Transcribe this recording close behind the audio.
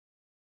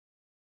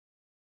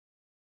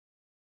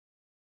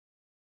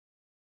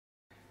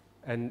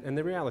And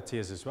the reality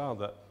is as well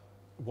that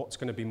what's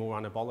going to be more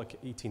anabolic,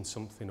 eating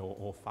something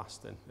or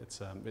fasting.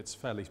 It's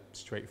fairly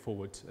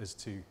straightforward as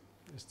to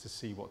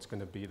see what's going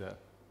to be the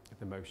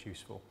most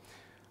useful.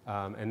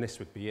 And this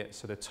would be it.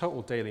 So the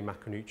total daily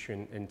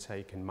macronutrient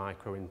intake and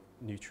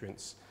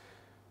micronutrients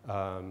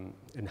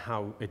and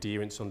how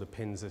adherence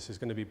underpins this is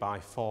going to be by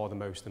far the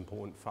most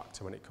important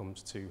factor when it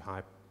comes to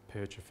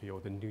hypertrophy, or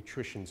the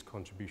nutrition's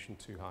contribution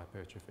to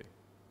hypertrophy.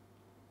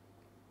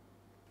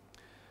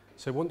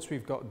 So once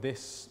we've got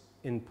this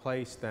in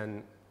place,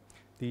 then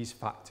these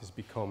factors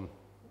become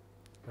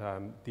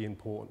the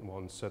important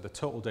ones. So the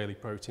total daily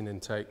protein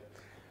intake,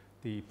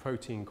 the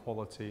protein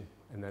quality,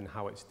 and then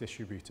how it's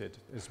distributed,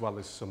 as well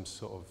as some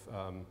sort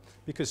of,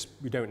 because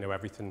we don't know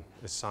everything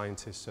as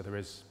scientists, so there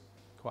is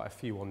quite a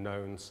few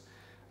unknowns.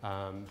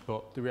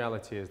 But the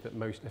reality is that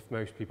if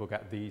most people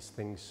get these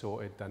things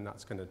sorted, then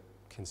that's going to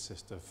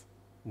consist of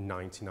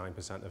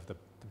 99% of the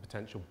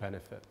potential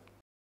benefit